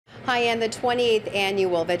Hi, Ann. The 28th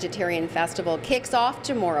Annual Vegetarian Festival kicks off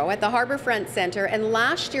tomorrow at the Harbourfront Centre, and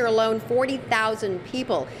last year alone 40,000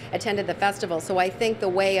 people attended the festival, so I think the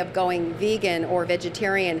way of going vegan or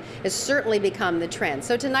vegetarian has certainly become the trend.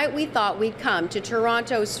 So tonight we thought we'd come to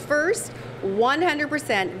Toronto's first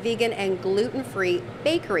 100% vegan and gluten-free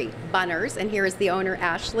bakery, Bunners, and here is the owner,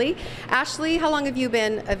 Ashley. Ashley, how long have you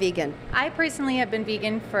been a vegan? I personally have been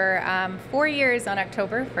vegan for 4 years on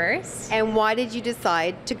October 1st. And why did you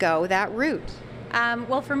decide to go that route?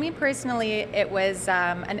 Well, for me personally, it was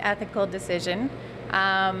an ethical decision,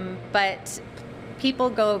 but people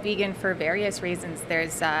go vegan for various reasons.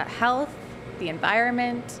 There's health, the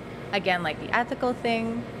environment, again, like the ethical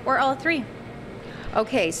thing, or all three.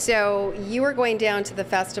 Okay, so you are going down to the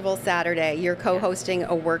festival Saturday. You're co-hosting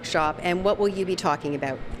a workshop, and what will you be talking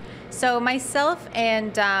about? So myself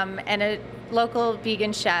and a local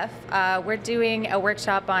vegan chef, we're doing a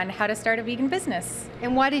workshop on how to start a vegan business.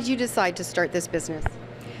 And why did you decide to start this business?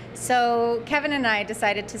 So Kevin and I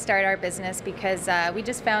decided to start our business because we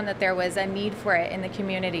just found that there was a need for it in the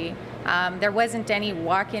community. There wasn't any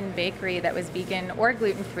walk-in bakery that was vegan or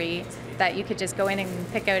gluten-free that you could just go in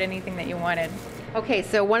and pick out anything that you wanted. Okay,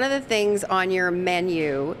 so one of the things on your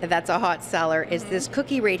menu that's a hot seller is this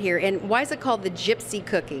cookie right here. And why is it called the Gypsy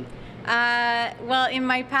Cookie? Well, in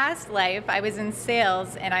my past life, I was in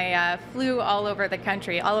sales and I flew all over the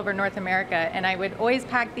country, all over North America, and I would always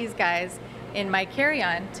pack these guys in my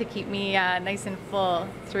carry-on to keep me nice and full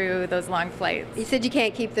through those long flights. You said you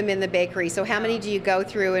can't keep them in the bakery, so how many do you go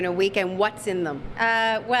through in a week, and what's in them?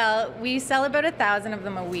 Well, we sell about 1,000 of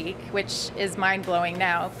them a week, which is mind-blowing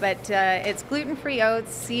now, but it's gluten-free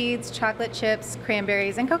oats, seeds, chocolate chips,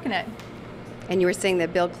 cranberries, and coconut. And you were saying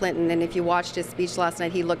that Bill Clinton, and if you watched his speech last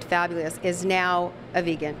night, he looked fabulous, is now a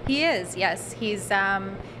vegan. He is, yes. He's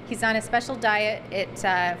on a special diet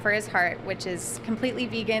for his heart, which is completely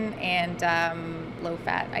vegan and low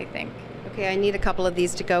fat, I think. Okay, I need a couple of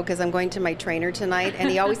these to go because I'm going to my trainer tonight, and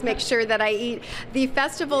he always makes sure that I eat. The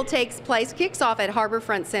festival kicks off at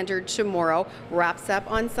Harbourfront Centre tomorrow, wraps up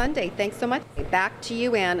on Sunday. Thanks so much. Back to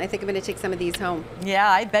you, Ann. I think I'm going to take some of these home. Yeah,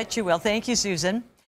 I bet you will. Thank you, Susan.